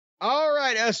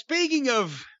right. Speaking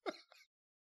of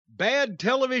bad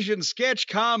television sketch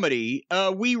comedy,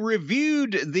 we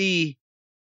reviewed the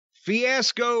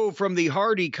fiasco from the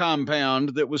Hardy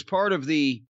compound that was part of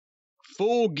the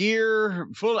Full Gear.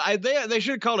 They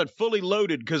should have called it Fully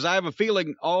Loaded, because I have a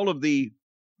feeling all of the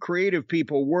creative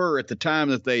people were at the time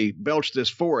that they belched this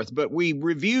forth. But we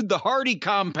reviewed the Hardy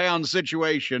compound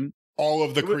situation. All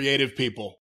of the creative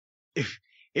people.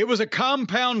 It was a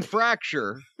compound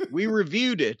fracture. We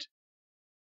reviewed it.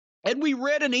 And we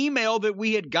read an email that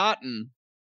we had gotten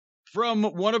from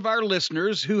one of our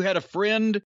listeners who had a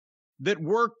friend that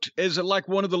worked as like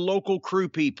one of the local crew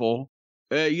people,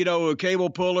 a cable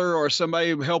puller or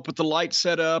somebody who helped with the light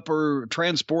setup or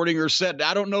transporting or set.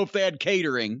 I don't know if they had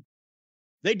catering.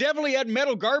 They definitely had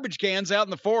metal garbage cans out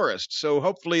in the forest. So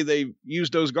hopefully they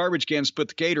used those garbage cans to put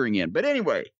the catering in. But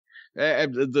anyway,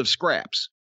 the scraps.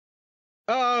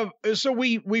 So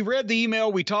we read the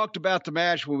email, we talked about the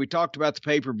match, we talked about the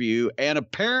pay-per-view, and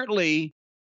apparently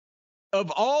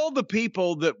of all the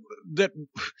people that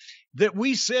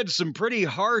we said some pretty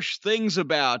harsh things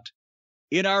about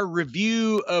in our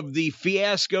review of the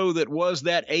fiasco that was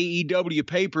that AEW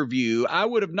pay-per-view, I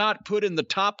would have not put in the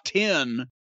top 10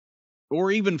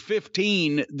 or even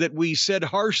 15 that we said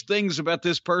harsh things about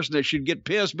this person that should get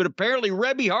pissed, but apparently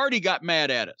Rebby Hardy got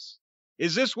mad at us.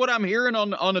 Is this what I'm hearing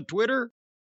on a Twitter?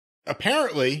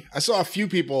 Apparently, I saw a few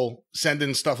people send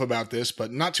in stuff about this,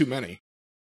 but not too many.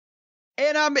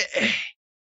 And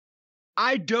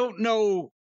I don't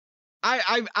know.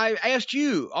 I asked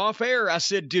you off air. I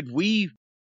said, did we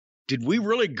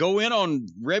really go in on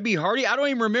Rebby Hardy? I don't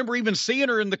even remember even seeing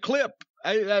her in the clip.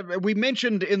 We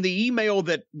mentioned in the email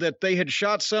that they had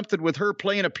shot something with her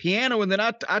playing a piano, and then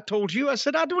I told you, I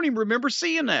said, I don't even remember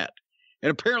seeing that. And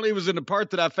apparently it was in the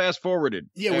part that I fast-forwarded.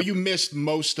 Yeah, well, you missed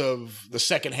most of the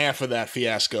second half of that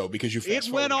fiasco because you fast-forwarded.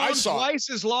 It went on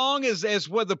twice as long as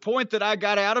what the point that I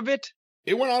got out of it.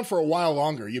 It went on for a while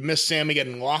longer. You missed Sammy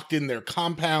getting locked in their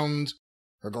compound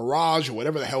or garage or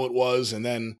whatever the hell it was, and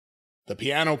then the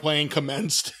piano playing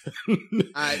commenced, and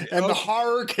the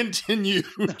horror continued.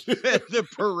 The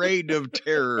parade of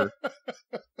terror.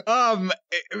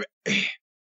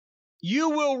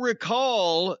 You will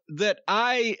recall that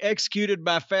I executed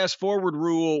my fast forward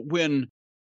rule when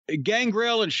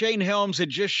Gangrel and Shane Helms had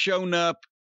just shown up,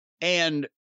 and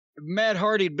Matt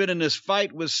Hardy had been in this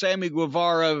fight with Sammy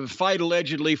Guevara, fight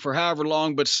allegedly for however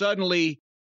long, but suddenly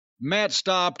Matt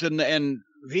stopped and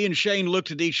he and Shane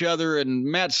looked at each other, and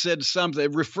Matt said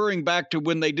something referring back to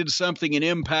when they did something in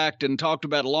Impact and talked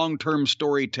about long-term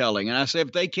storytelling. And I said,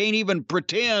 if they can't even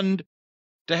pretend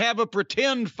to have a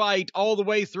pretend fight all the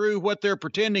way through what they're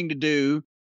pretending to do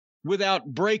without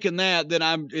breaking that,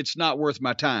 then it's not worth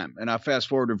my time. And I fast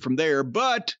forwarded from there.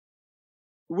 But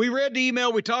we read the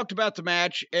email, we talked about the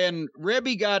match, and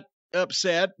Rebby got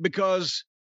upset because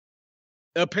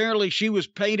apparently she was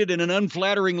painted in an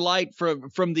unflattering light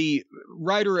from the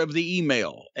writer of the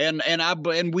email. And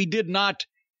we did not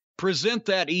present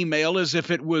that email as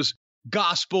if it was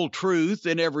gospel truth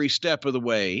in every step of the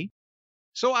way.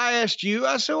 So I asked you,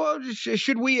 I said, well, should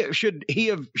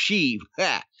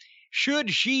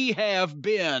she have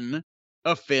been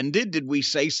offended? Did we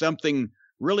say something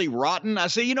really rotten? I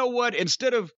say, you know what?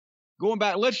 Instead of going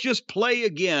back, let's just play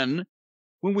again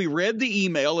when we read the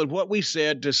email and what we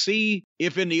said to see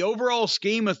if in the overall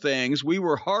scheme of things, we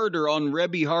were harder on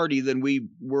Rebby Hardy than we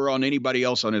were on anybody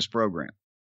else on his program.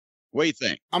 What do you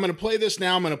think? I'm going to play this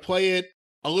now. I'm going to play it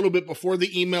a little bit before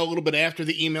the email, a little bit after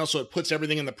the email, so it puts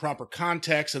everything in the proper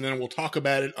context, and then we'll talk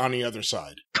about it on the other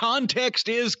side. Context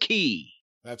is key.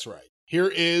 That's right.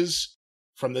 Here is,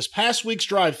 from this past week's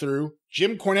Drive-Thru,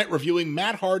 Jim Cornette reviewing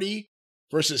Matt Hardy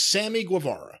versus Sammy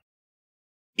Guevara.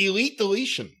 Elite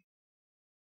Deletion.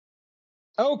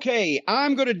 Okay,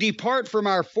 I'm going to depart from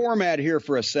our format here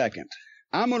for a second.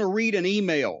 I'm going to read an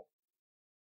email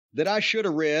that I should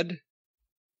have read,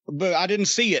 but I didn't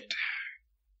see it.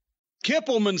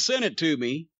 Kippelman sent it to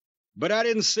me, but I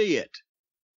didn't see it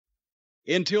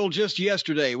until just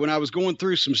yesterday when I was going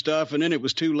through some stuff, and then it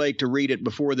was too late to read it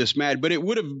before this match. But it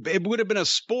would have been a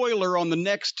spoiler on the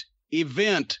next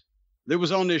event that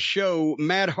was on this show,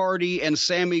 Matt Hardy and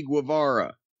Sammy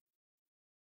Guevara.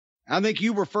 I think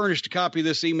you were furnished a copy of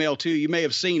this email too. You may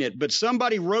have seen it, but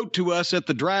somebody wrote to us at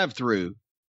the Drive-Thru.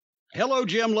 Hello,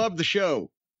 Jim. Love the show.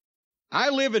 I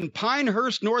live in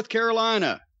Pinehurst, North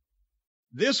Carolina.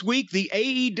 This week, the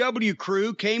AEW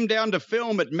crew came down to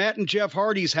film at Matt and Jeff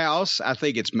Hardy's house. I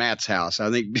think it's Matt's house. I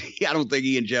don't think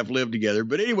he and Jeff live together.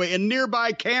 But anyway, in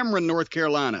nearby Cameron, North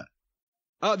Carolina.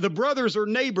 The brothers are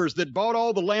neighbors that bought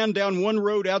all the land down one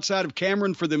road outside of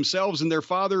Cameron for themselves and their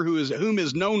father, whom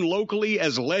is known locally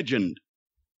as Legend.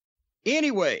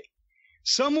 Anyway,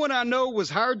 someone I know was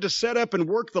hired to set up and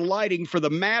work the lighting for the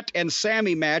Matt and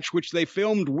Sammy match, which they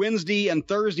filmed Wednesday and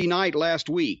Thursday night last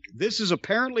week. This is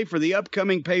apparently for the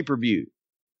upcoming pay-per-view.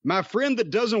 My friend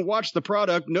that doesn't watch the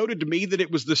product noted to me that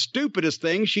it was the stupidest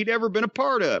thing she'd ever been a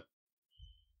part of.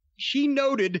 She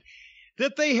noted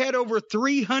that they had over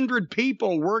 300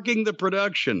 people working the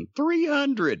production.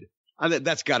 300!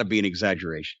 That's got to be an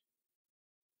exaggeration.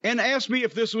 And asked me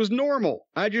if this was normal.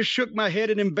 I just shook my head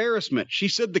in embarrassment. She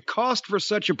said the cost for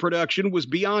such a production was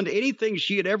beyond anything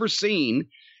she had ever seen,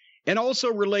 and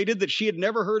also related that she had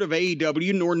never heard of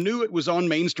AEW nor knew it was on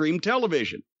mainstream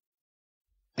television.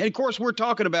 And of course, we're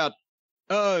talking about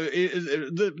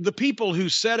the people who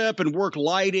set up and work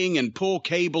lighting and pull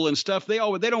cable and stuff. They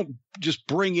don't just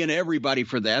bring in everybody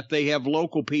for that. They have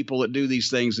local people that do these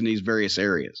things in these various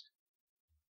areas.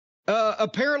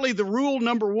 Apparently, the rule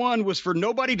number one was for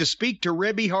nobody to speak to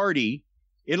Rebby Hardy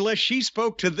unless she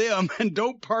spoke to them, and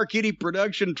don't park any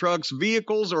production trucks,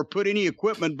 vehicles, or put any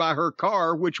equipment by her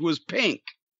car, which was pink.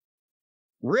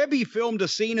 Rebby filmed a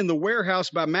scene in the warehouse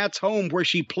by Matt's home where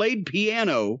she played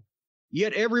piano,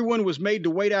 yet everyone was made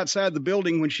to wait outside the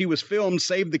building when she was filmed,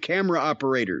 save the camera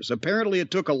operators. Apparently,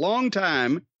 it took a long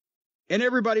time, and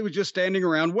everybody was just standing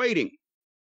around waiting.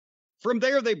 From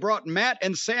there, they brought Matt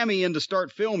and Sammy in to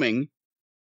start filming,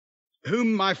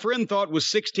 whom my friend thought was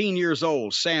 16 years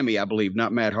old. Sammy, I believe,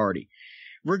 not Matt Hardy.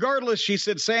 Regardless, she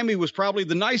said Sammy was probably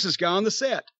the nicest guy on the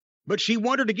set. But she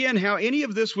wondered again how any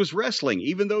of this was wrestling,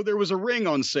 even though there was a ring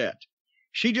on set.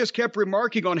 She just kept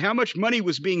remarking on how much money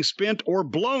was being spent or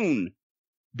blown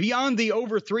beyond the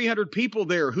over 300 people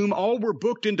there, whom all were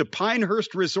booked into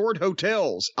Pinehurst Resort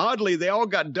hotels. Oddly, they all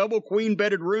got double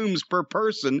queen-bedded rooms per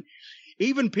person,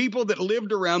 even people that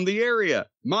lived around the area.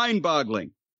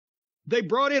 Mind-boggling. They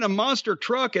brought in a monster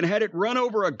truck and had it run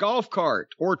over a golf cart,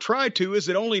 or tried to, as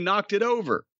it only knocked it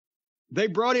over. They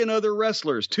brought in other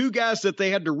wrestlers, 2 guys that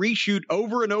they had to reshoot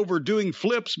over and over doing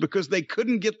flips because they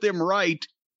couldn't get them right,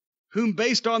 whom,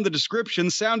 based on the description,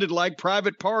 sounded like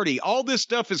Private Party. All this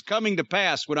stuff is coming to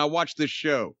pass when I watch this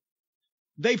show.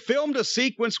 They filmed a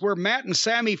sequence where Matt and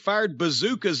Sammy fired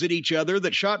bazookas at each other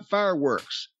that shot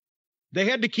fireworks. They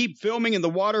had to keep filming in the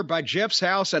water by Jeff's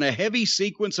house and a heavy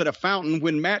sequence at a fountain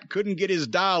when Matt couldn't get his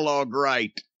dialogue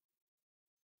right.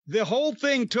 The whole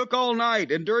thing took all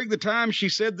night, and during the time she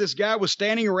said this guy was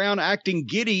standing around acting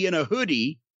giddy in a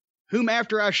hoodie, whom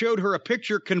after I showed her a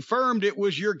picture confirmed it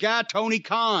was your guy Tony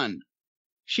Khan.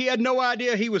 She had no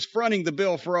idea he was fronting the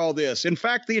bill for all this. In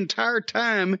fact, the entire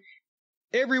time,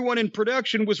 everyone in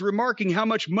production was remarking how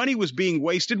much money was being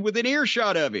wasted within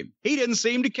earshot of him. He didn't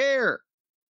seem to care.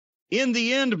 In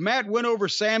the end, Matt went over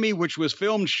Sammy, which was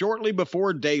filmed shortly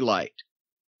before daylight.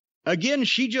 Again,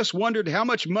 she just wondered how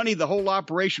much money the whole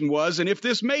operation was and if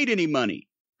this made any money.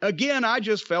 Again, I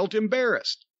just felt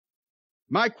embarrassed.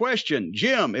 My question,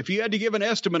 Jim, if you had to give an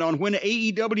estimate on when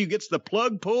AEW gets the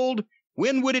plug pulled,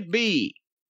 when would it be?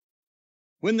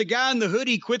 When the guy in the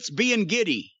hoodie quits being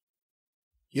giddy.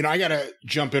 You know, I got to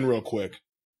jump in real quick.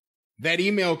 That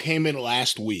email came in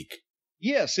last week.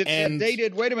 Yes, it's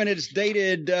dated, wait a minute, it's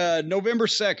dated November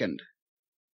 2nd.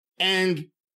 And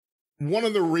one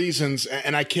of the reasons,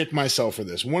 and I kicked myself for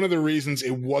this, one of the reasons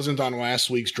it wasn't on last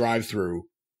week's Drive-Thru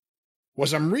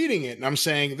was I'm reading it and I'm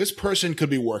saying, this person could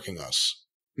be working us.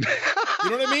 You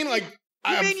know what I mean? Like,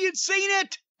 you mean you'd seen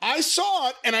it? I saw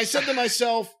it and I said to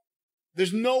myself,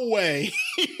 there's no way.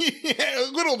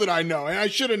 Little did I know, and I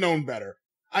should have known better.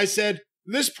 I said,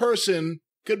 this person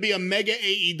could be a mega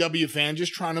AEW fan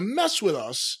just trying to mess with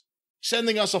us,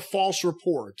 sending us a false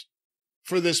report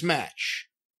for this match.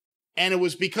 And it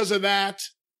was because of that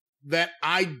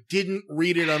I didn't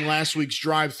read it on last week's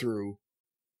Drive-Thru.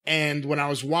 And when I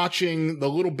was watching the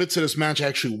little bits of this match I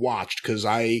actually watched, because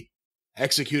I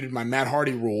executed my Matt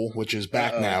Hardy rule, which is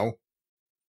back now,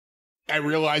 I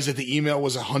realized that the email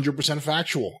was 100%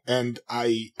 factual. And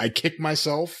I kicked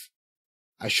myself.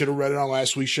 I should have read it on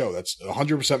last week's show. That's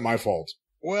 100% my fault.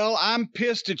 Well, I'm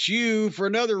pissed at you for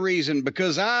another reason,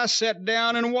 because I sat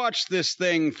down and watched this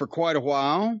thing for quite a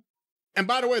while. And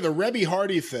by the way, the Rebby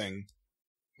Hardy thing,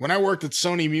 when I worked at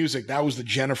Sony Music, that was the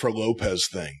Jennifer Lopez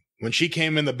thing. When she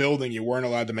came in the building, you weren't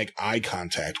allowed to make eye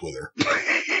contact with her.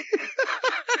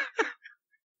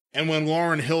 And when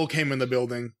Lauryn Hill came in the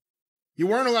building, you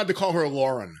weren't allowed to call her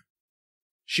Lauren.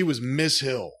 She was Miss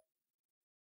Hill.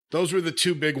 Those were the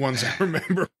 2 big ones I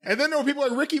remember. And then there were people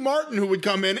like Ricky Martin who would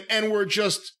come in and were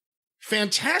just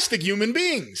fantastic human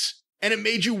beings. And it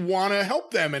made you want to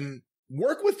help them and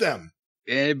work with them.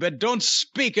 But don't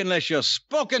speak unless you're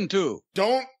spoken to.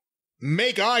 Don't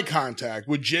make eye contact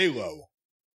with J-Lo.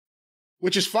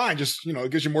 Which is fine. Just,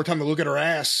 it gives you more time to look at her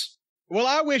ass Well,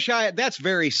 I wish that's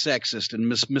very sexist and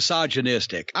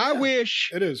misogynistic. I wish.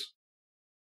 It is.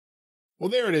 Well,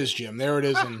 there it is, Jim. There it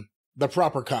is in the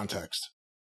proper context.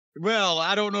 Well,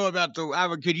 I don't know about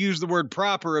I could use the word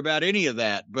proper about any of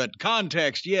that, but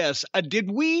context, yes.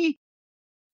 Did we?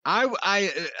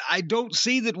 I don't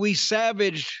see that we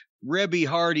savaged Rebby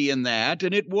Hardy in that,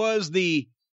 and it was the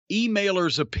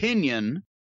emailer's opinion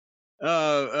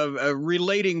of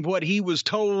relating what he was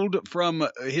told from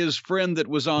his friend that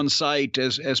was on site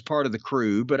as part of the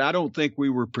crew, but I don't think we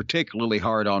were particularly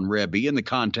hard on Rebby in the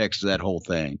context of that whole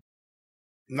thing.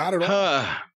 Not at all.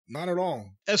 Not at all.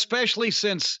 Especially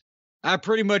since I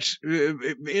pretty much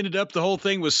ended up the whole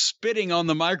thing was spitting on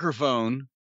the microphone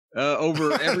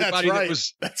over everybody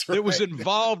that was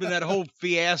involved in that whole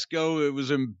fiasco. It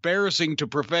was embarrassing to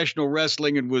professional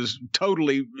wrestling and was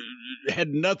totally had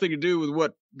nothing to do with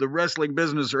what the wrestling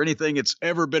business or anything it's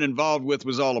ever been involved with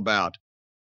was all about.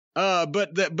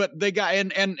 But they got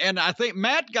and I think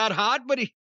Matt got hot,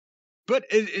 but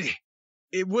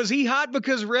was he hot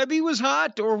because Rebby was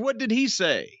hot, or what did he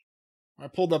say? I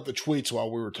pulled up the tweets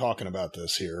while we were talking about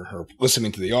this here, or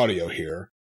listening to the audio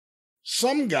here.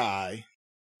 Some guy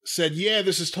said, yeah,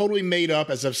 this is totally made up.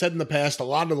 As I've said in the past, a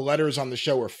lot of the letters on the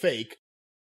show are fake.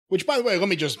 Which, by the way, let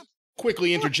me just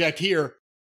quickly interject here.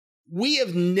 We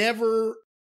have never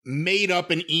made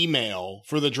up an email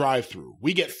for the drive-thru.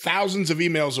 We get thousands of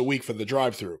emails a week for the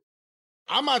drive-thru.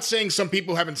 I'm not saying some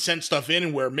people haven't sent stuff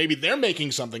in where maybe they're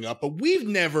making something up, but we've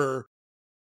never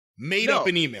made up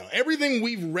an email. Everything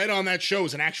we've read on that show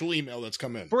is an actual email that's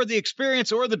come in. For the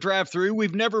experience or the drive-thru,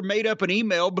 we've never made up an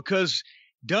email because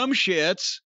dumb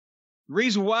shits. The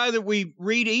reason why that we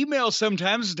read emails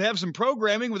sometimes is to have some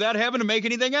programming without having to make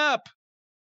anything up.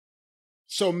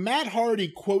 So Matt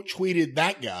Hardy quote tweeted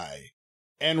that guy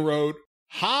and wrote,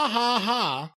 ha ha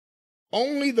ha,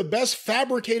 only the best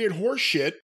fabricated horse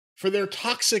shit for their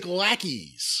toxic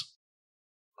lackeys.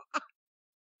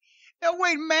 Now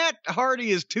wait, Matt Hardy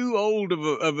is too old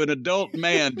of an adult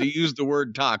man to use the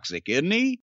word toxic, isn't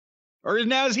he? Or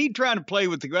now is he trying to play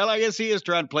with well, I guess he is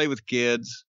trying to play with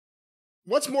kids.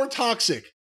 What's more toxic?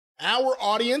 Our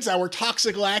audience, our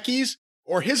toxic lackeys,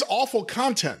 or his awful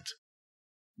content?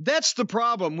 That's the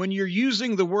problem when you're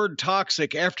using the word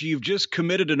toxic after you've just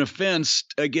committed an offense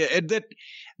again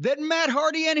that Matt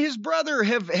Hardy and his brother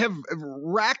have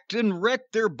racked and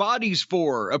wrecked their bodies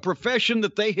for, a profession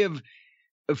that they have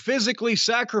physically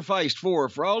sacrificed for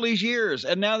all these years,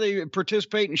 and now they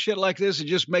participate in shit like this and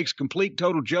just makes complete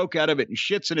total joke out of it and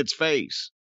shits in its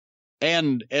face.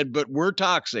 But we're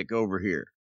toxic over here.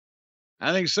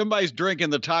 I think somebody's drinking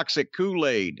the toxic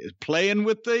Kool-Aid, playing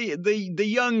with the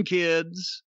young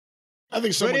kids. I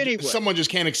think someone just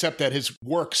can't accept that his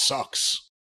work sucks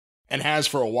and has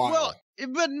for a while. Well,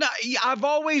 but no, I've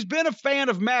always been a fan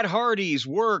of Matt Hardy's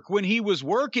work when he was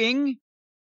working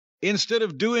instead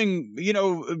of doing,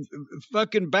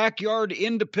 fucking backyard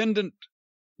independent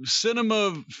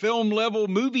cinema film level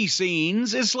movie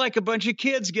scenes. It's like a bunch of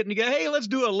kids getting together. Hey, let's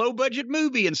do a low budget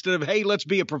movie instead of, hey, let's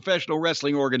be a professional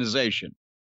wrestling organization.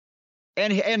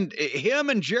 And him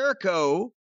and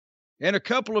Jericho and a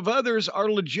couple of others are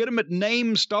legitimate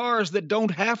name stars that don't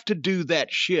have to do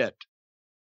that shit.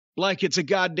 Like it's a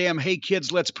goddamn, hey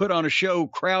kids, let's put on a show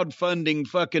crowdfunding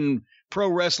fucking pro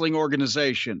wrestling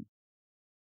organization.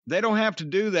 They don't have to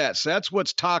do that. So that's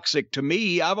what's toxic to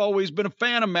me. I've always been a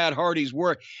fan of Matt Hardy's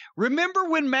work. Remember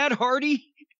when Matt Hardy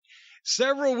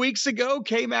several weeks ago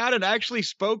came out and actually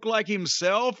spoke like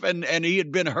himself and he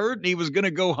had been hurt and he was going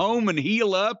to go home and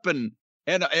heal up and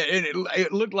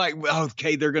it looked like,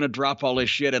 okay, they're going to drop all this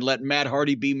shit and let Matt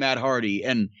Hardy be Matt Hardy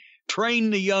and train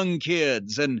the young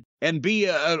kids and be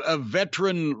a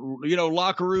veteran,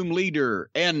 locker room leader.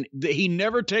 And he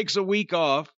never takes a week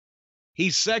off.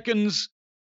 He seconds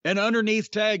an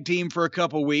underneath tag team for a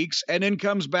couple weeks and then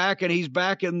comes back and he's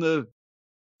back in the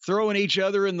throwing each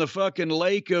other in the fucking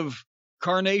lake of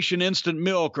Carnation instant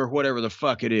milk or whatever the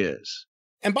fuck it is.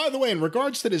 And by the way, in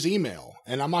regards to this email,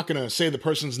 and I'm not going to say the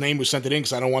person's name who sent it in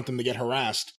because I don't want them to get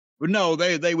harassed. No,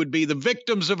 they would be the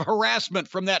victims of harassment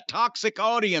from that toxic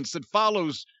audience that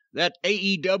follows that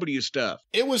AEW stuff.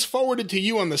 It was forwarded to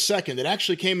you on the 2nd. It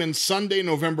actually came in Sunday,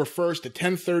 November 1st at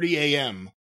 10:30 a.m.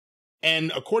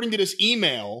 And according to this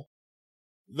email,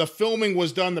 the filming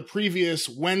was done the previous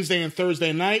Wednesday and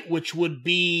Thursday night, which would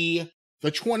be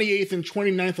the 28th and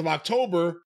 29th of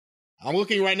October. I'm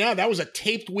looking right now. That was a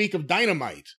taped week of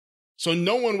Dynamite. So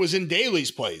no one was in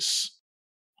Daly's place.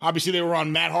 Obviously, they were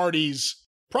on Matt Hardy's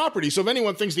property. So if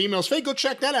anyone thinks the email's fake, go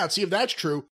check that out. See if that's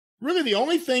true. Really, the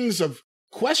only things of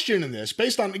question in this,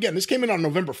 based on, again, this came in on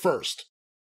November 1st.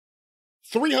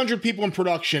 300 people in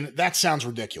production, that sounds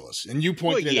ridiculous. And you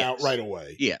pointed it out right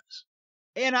away. Yes.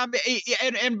 And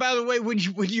and by the way, when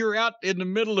you're out in the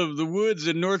middle of the woods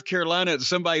in North Carolina at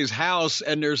somebody's house,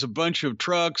 and there's a bunch of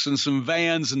trucks and some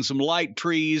vans and some light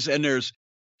trees, and there's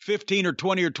 15 or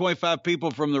 20 or 25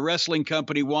 people from the wrestling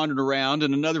company wandering around,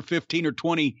 and another 15 or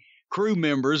 20 crew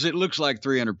members, it looks like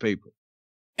 300 people.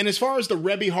 And as far as the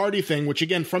Rebby Hardy thing, which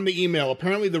again, from the email,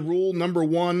 apparently the rule number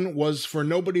 1 was for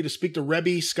nobody to speak to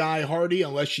Rebby Sky Hardy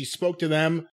unless she spoke to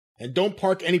them, and don't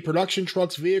park any production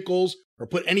trucks, vehicles, or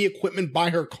put any equipment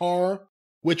by her car,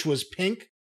 which was pink.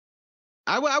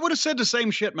 I would have said the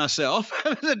same shit myself.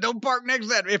 Don't park next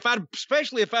to that.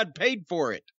 Especially if I'd paid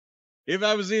for it. If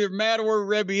I was either Matt or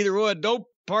Rebby, either one, don't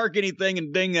park anything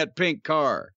and ding that pink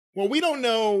car. Well, we don't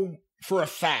know for a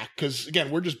fact, because, again,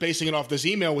 we're just basing it off this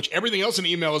email, which everything else in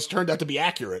the email has turned out to be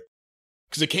accurate,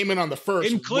 because it came in on the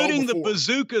 1st. Including the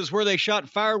bazookas where they shot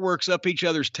fireworks up each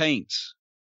other's taints.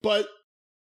 But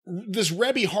this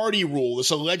Rebby Hardy rule, this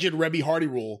alleged Rebby Hardy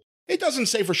rule, it doesn't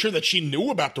say for sure that she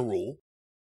knew about the rule.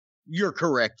 You're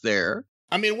correct there.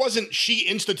 I mean, it wasn't she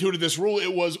instituted this rule.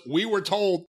 It was, we were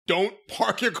told, don't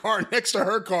park your car next to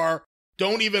her car.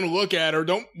 Don't even look at her.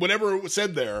 Don't, whatever it was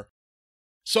said there.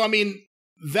 So, I mean,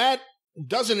 that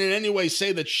doesn't in any way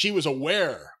say that she was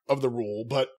aware of the rule,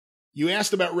 but you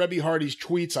asked about Rebby Hardy's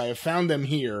tweets. I have found them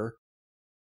here.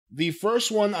 The first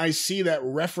one I see that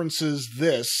references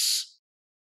this,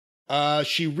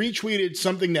 she retweeted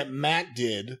something that Matt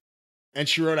did, and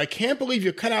she wrote, "I can't believe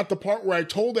you cut out the part where I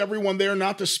told everyone there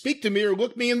not to speak to me or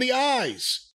look me in the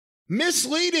eyes.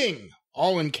 Misleading!"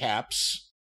 All in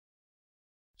caps.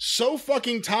 "So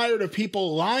fucking tired of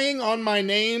people lying on my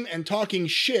name and talking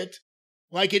shit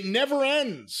like it never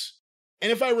ends.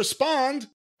 And if I respond,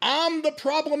 I'm the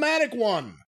problematic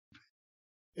one.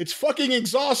 It's fucking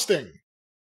exhausting."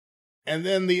 And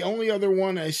then the only other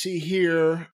one I see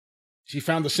here, she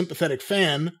found a sympathetic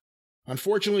fan.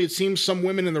 "Unfortunately, it seems some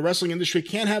women in the wrestling industry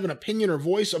can't have an opinion or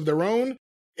voice of their own.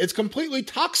 It's completely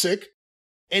toxic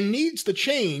and needs to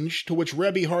change," to which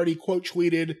Rebby Hardy quote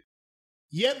tweeted,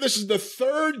 "Yet this is the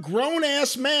third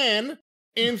grown-ass man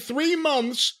in 3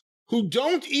 months who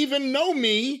don't even know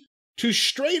me to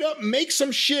straight up make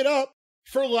some shit up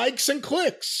for likes and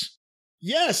clicks.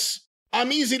 Yes,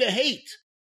 I'm easy to hate.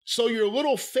 So your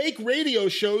little fake radio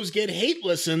shows get hate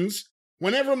listens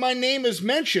whenever my name is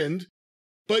mentioned,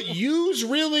 but you's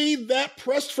really that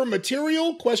pressed for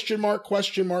material? Question mark,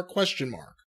 question mark, question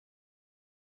mark."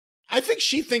 I think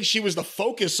she thinks she was the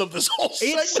focus of this whole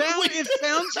segment. It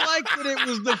sounds like that it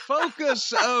was the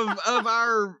focus of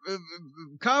our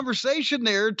conversation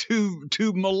there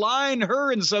to malign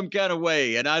her in some kind of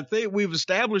way. And I think we've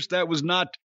established that was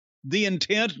not the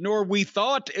intent, nor we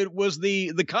thought it was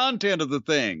the content of the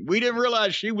thing. We didn't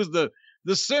realize she was the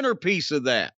centerpiece of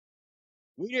that.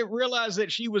 We didn't realize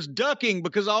that she was ducking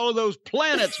because all of those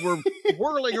planets were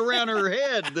whirling around her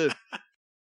head.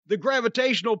 The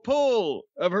gravitational pull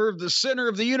of her, the center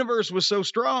of the universe, was so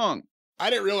strong. I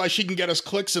didn't realize she can get us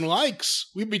clicks and likes.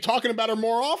 We'd be talking about her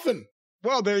more often.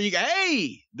 Well, there you go.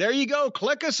 Hey, there you go.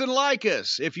 Click us and like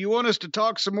us if you want us to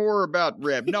talk some more about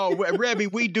Reb. No, Rebby,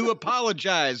 we do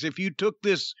apologize if you took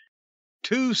this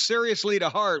too seriously to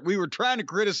heart. We were trying to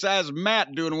criticize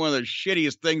Matt doing one of the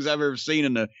shittiest things I've ever seen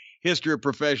in the history of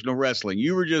professional wrestling.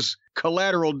 You were just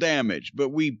collateral damage, but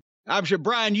I'm sure,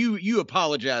 Brian, you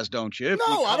apologize, don't you?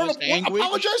 No, I don't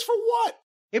apologize for what?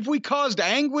 If we caused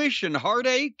anguish and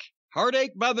heartache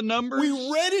by the numbers?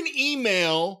 We read an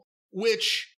email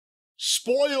which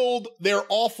spoiled their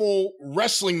awful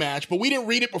wrestling match, but we didn't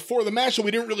read it before the match, so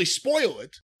we didn't really spoil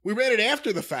it. We read it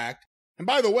after the fact. And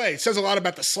by the way, it says a lot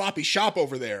about the sloppy shop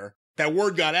over there. That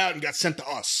word got out and got sent to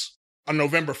us on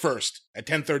November 1st at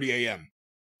 10:30 a.m.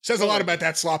 Says a lot about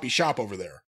that sloppy shop over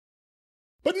there.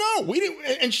 But no, we didn't.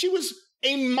 And she was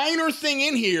a minor thing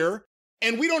in here,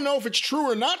 and we don't know if it's true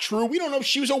or not true. We don't know if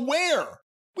she was aware.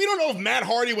 We don't know if Matt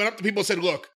Hardy went up to people and said,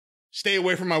 "Look, stay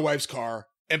away from my wife's car,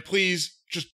 and please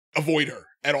just avoid her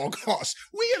at all costs."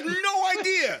 We have no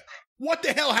idea what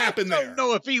the hell happened there. I don't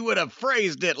know if he would have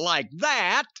phrased it like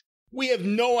that. We have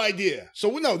no idea. So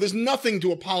no, there's nothing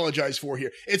to apologize for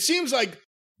here. It seems like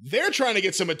they're trying to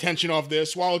get some attention off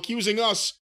this while accusing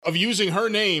us of using her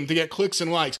name to get clicks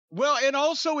and likes. Well, and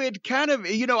also it kind of,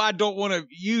 I don't want to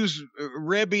use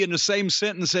Rebby in the same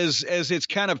sentence as it's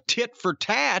kind of tit for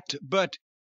tat, but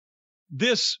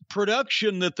this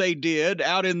production that they did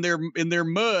out in their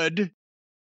mud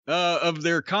of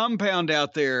their compound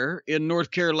out there in North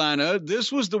Carolina,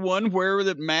 this was the one where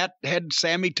that Matt had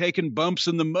Sammy taking bumps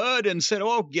in the mud and said,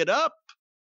 "Oh, get up.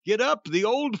 The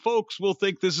old folks will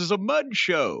think this is a mud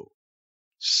show."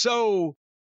 So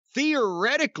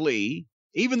theoretically,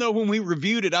 Even though when we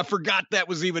reviewed it, I forgot that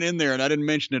was even in there, and I didn't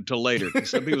mention it till later.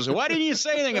 Some people say, "Why didn't you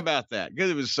say anything about that?"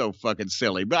 Because it was so fucking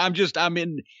silly. But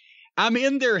I'm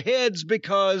in their heads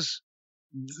because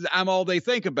I'm all they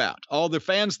think about, all the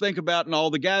fans think about, and all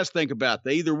the guys think about.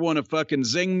 They either want to fucking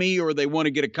zing me, or they want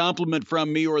to get a compliment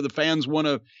from me, or the fans want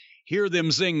to hear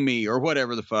them zing me, or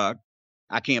whatever the fuck.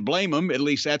 I can't blame them. At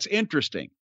least that's interesting.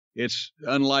 It's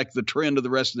unlike the trend of the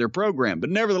rest of their program.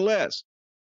 But nevertheless,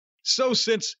 so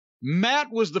since Matt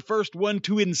was the first one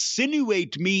to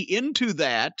insinuate me into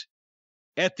that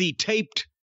at the taped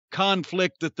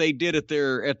conflict that they did at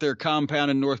their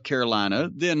compound in North Carolina,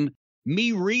 then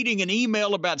me reading an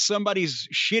email about somebody's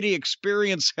shitty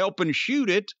experience helping shoot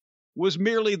it was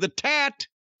merely the tat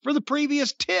for the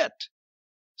previous tit.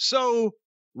 So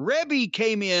Rebby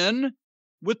came in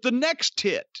with the next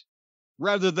tit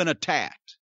rather than a tat.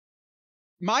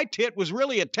 My tit was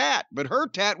really a tat, but her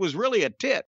tat was really a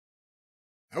tit.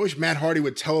 I wish Matt Hardy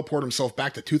would teleport himself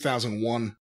back to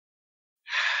 2001.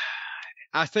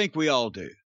 I think we all do.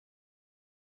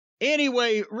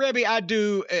 Anyway, Rebby, I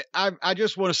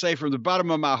just want to say from the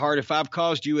bottom of my heart, if I've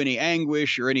caused you any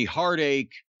anguish or any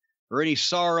heartache or any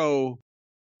sorrow,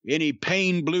 any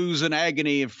pain, blues, and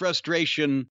agony and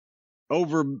frustration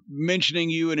over mentioning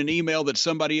you in an email that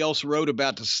somebody else wrote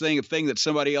about a thing that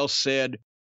somebody else said,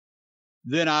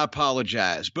 then I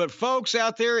apologize. But folks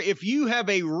out there, if you have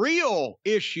a real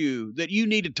issue that you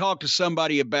need to talk to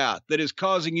somebody about that is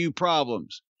causing you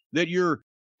problems, that you're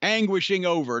anguishing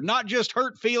over, not just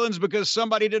hurt feelings because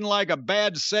somebody didn't like a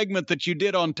bad segment that you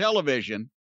did on television,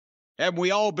 haven't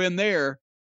we all been there,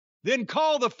 then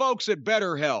call the folks at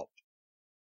BetterHelp.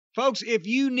 Folks, if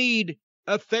you need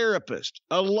a therapist,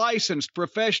 a licensed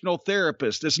professional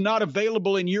therapist that's not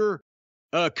available in your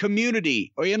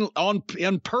community or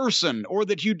in person, or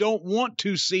that you don't want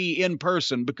to see in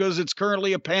person because it's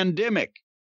currently a pandemic,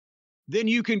 then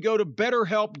you can go to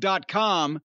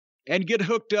BetterHelp.com and get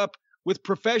hooked up with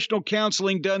professional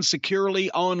counseling done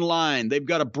securely online. They've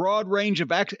got a broad range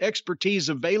of expertise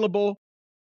available,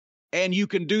 and you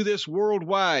can do this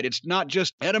worldwide. It's not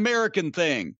just an American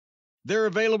thing. They're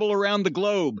available around the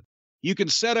globe. You can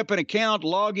set up an account,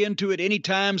 log into it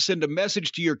anytime, send a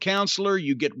message to your counselor.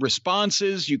 You get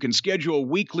responses. You can schedule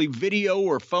weekly video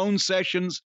or phone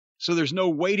sessions, so there's no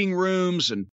waiting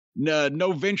rooms and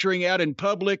no venturing out in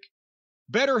public.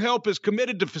 BetterHelp is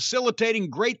committed to facilitating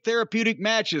great therapeutic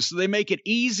matches, so they make it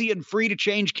easy and free to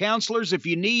change counselors if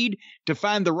you need to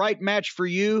find the right match for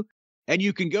you. And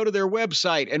you can go to their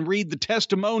website and read the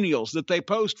testimonials that they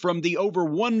post from the over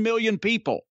 1 million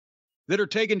people that are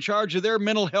taking charge of their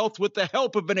mental health with the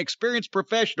help of an experienced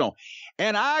professional.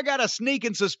 And I got a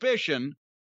sneaking suspicion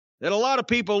that a lot of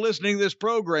people listening to this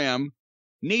program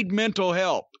need mental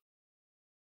help.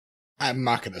 I'm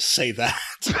not going to say that.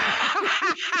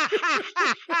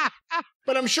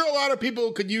 But I'm sure a lot of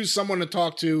people could use someone to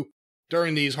talk to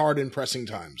during these hard and pressing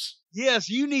times. Yes,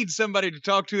 you need somebody to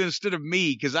talk to instead of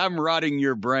me, because I'm rotting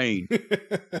your brain.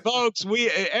 Folks,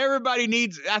 everybody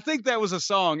needs, I think that was a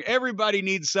song, everybody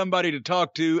needs somebody to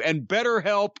talk to, and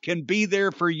BetterHelp can be there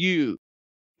for you.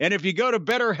 And if you go to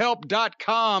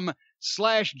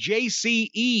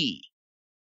betterhelp.com/JCE,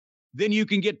 then you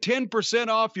can get 10%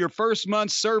 off your first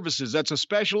month's services. That's a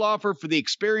special offer for the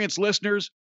experienced listeners.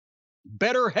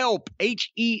 BetterHelp,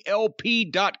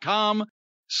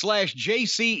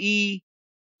 HELP.com/JCE.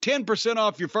 10%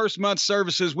 off your first month's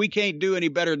services. We can't do any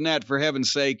better than that, for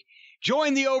heaven's sake.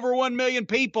 Join the over 1 million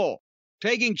people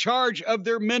taking charge of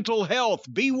their mental health.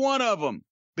 Be one of them.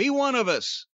 Be one of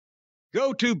us.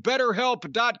 Go to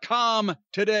betterhelp.com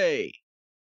today,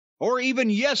 or even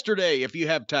yesterday if you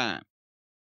have time.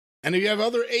 And if you have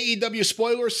other AEW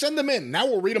spoilers, send them in. Now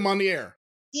we'll read them on the air.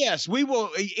 Yes, we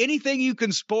will. Anything you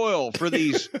can spoil for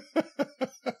these,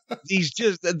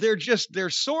 they're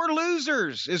sore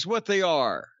losers is what they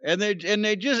are. And they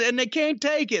can't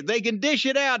take it. They can dish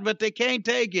it out, but they can't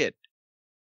take it.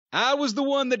 I was the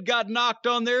one that got knocked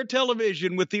on their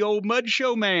television with the old Mud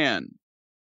Show Man.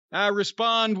 I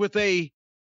respond with an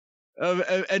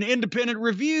independent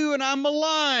review, and I'm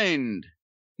maligned.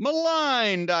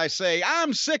 Maligned, I say.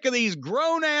 I'm sick of these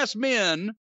grown-ass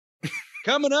men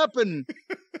coming up and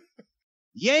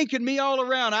yanking me all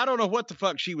around. I don't know what the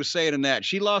fuck she was saying in that.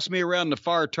 She lost me around the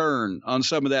far turn on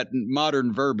some of that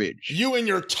modern verbiage. You and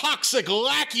your toxic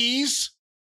lackeys.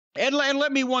 And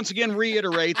let me once again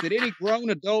reiterate that any grown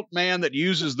adult man that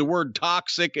uses the word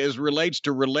toxic as relates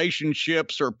to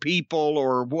relationships or people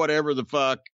or whatever the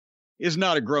fuck is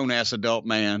not a grown-ass adult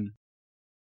man.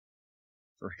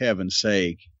 For heaven's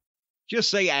sake. Just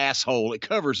say asshole. It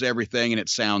covers everything and it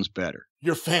sounds better.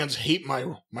 Your fans hate my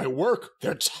work.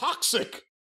 They're toxic.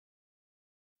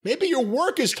 Maybe your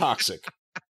work is toxic.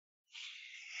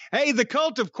 Hey, the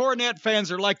cult of Cornette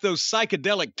fans are like those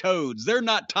psychedelic toads. They're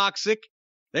not toxic.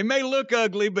 They may look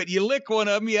ugly, but you lick one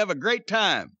of them, you have a great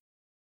time.